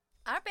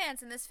Our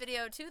band's in this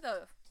video too,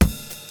 though.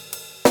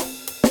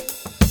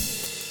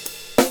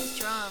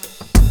 Drum.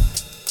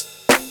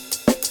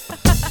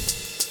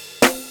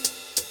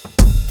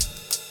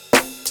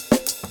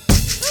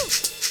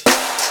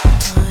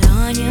 Put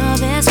on your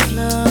best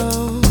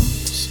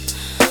clothes.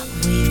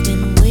 We've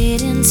been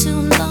waiting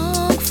too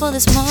long for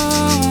this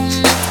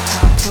moment.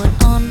 I'll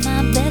put on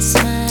my best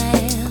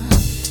smile.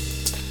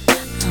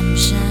 I'm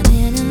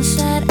shining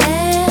inside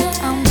and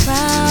I'm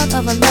proud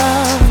of our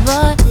love,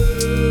 but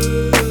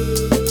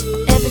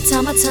every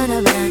time I turn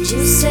around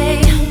you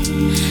say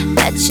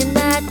that you're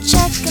not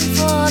checking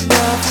for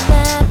love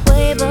that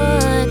way,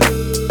 but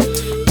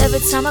every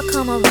time I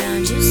come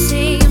around you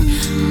seem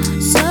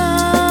so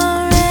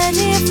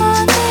ready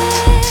for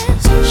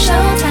this.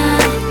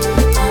 Showtime,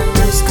 our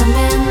love's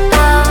coming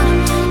out.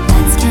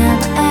 That's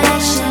camera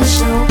action,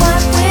 show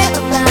what we're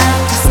about.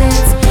 'Cause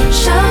it's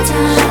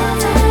showtime,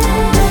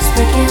 our love's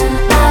breaking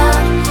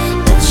out.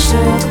 Let's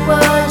show the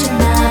world you're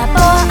my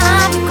boy,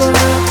 I'm your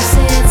girl. 'Cause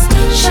it's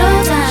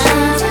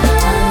showtime,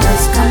 our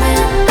love's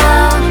coming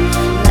out.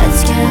 Let's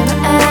camera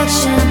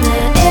action,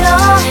 let it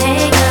all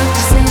hang out.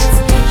 'Cause it's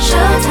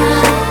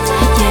showtime,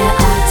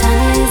 yeah, our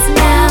time is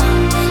now.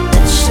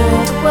 Let's show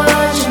the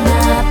world you're my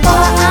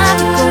boy, I'm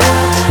your girl.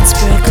 Let's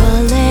break a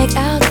leg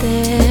out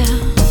there.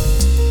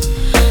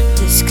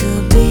 This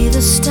could be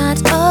the start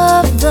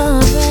of the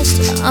rest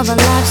of our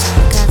lives.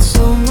 We got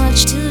so much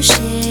to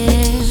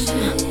share.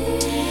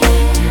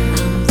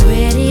 I'm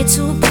ready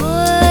to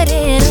put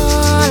it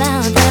all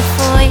out there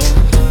for you,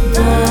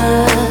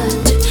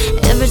 but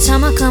every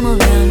time I come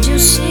around you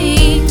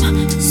seem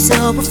so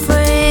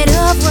afraid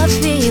of what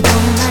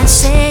people might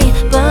say.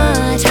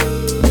 But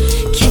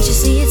can't you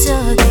see it's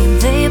a game,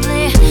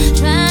 baby?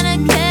 Trying to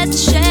catch the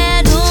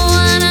shadow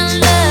on our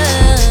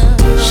love.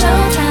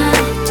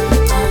 Showtime,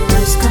 our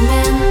love's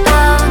coming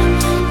out.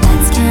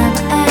 That's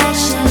camera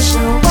action,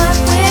 show what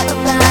we're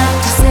about.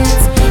 'Cause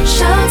it's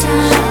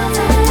showtime,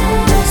 our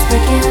love's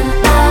breaking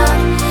out.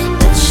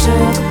 Let's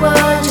show the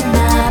world you're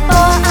my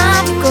boy,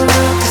 I'm your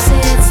girl. 'Cause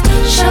it's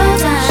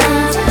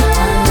showtime,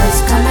 our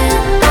love's coming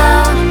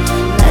out.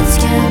 Let's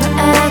camera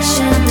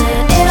action,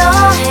 let it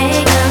all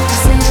hang out.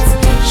 'Cause it's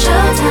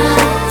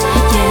showtime,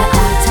 yeah,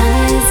 our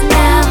time is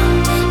now.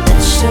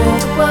 Let's show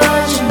the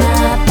world you're my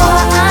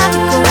boy, I'm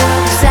your girl.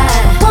 'Cause I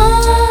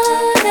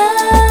wanna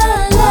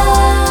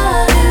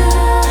love you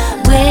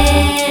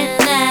when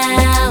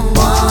I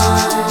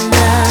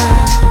wanna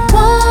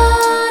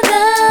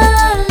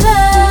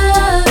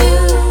love you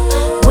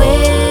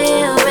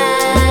where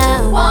I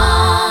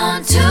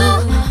want to.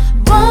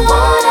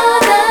 Wanna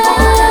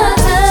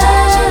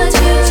touch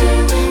you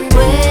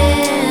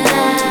when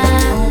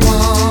I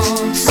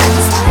want to.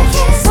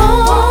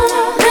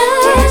 Wanna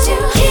kiss you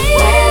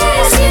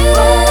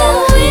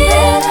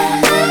when I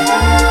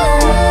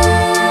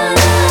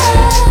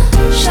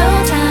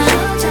Showtime,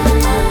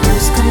 our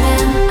love's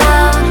coming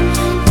out.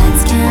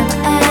 That's camera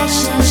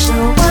action,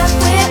 show what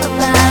we're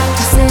about.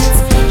 'Cause it's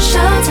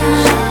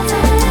showtime,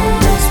 our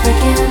love's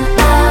breaking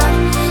out.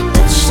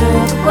 Let's show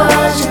the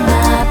world you're my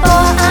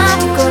boy, I'm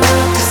your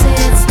girl. 'Cause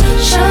it's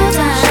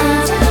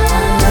showtime,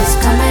 our love's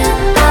coming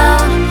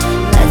out.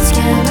 Let's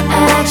camera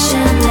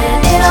action, let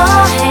it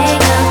all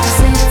hang out.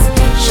 'Cause it's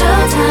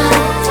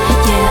showtime,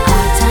 yeah,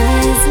 our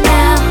time is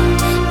now.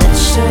 Let's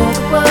show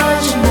the world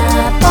you're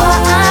my boy,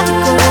 I'm your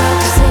girl.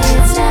 'Cause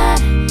it's not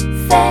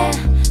fair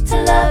to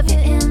love you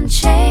in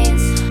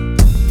chains.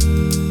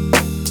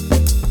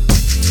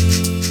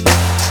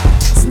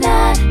 It's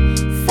not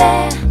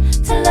fair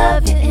to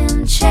love you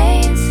in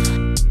chains.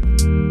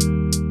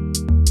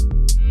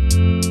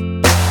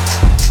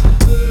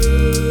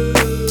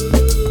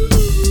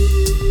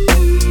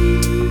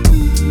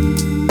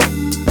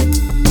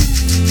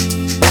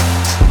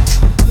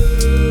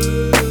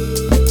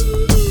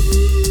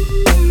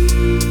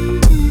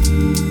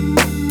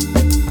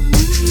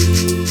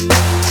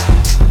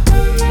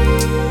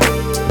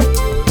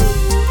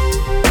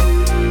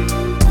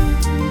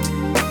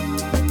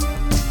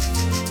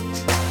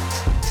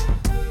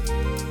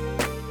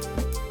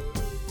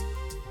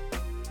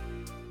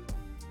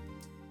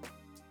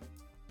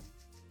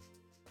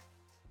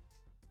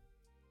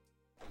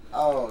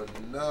 Oh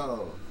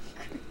no.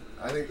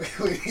 I think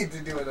we need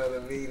to do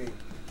another meeting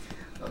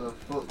on the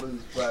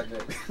Footloose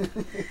project.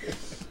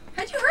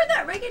 Had you heard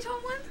that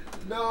reggaeton one?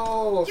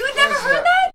 No. You had never heard that?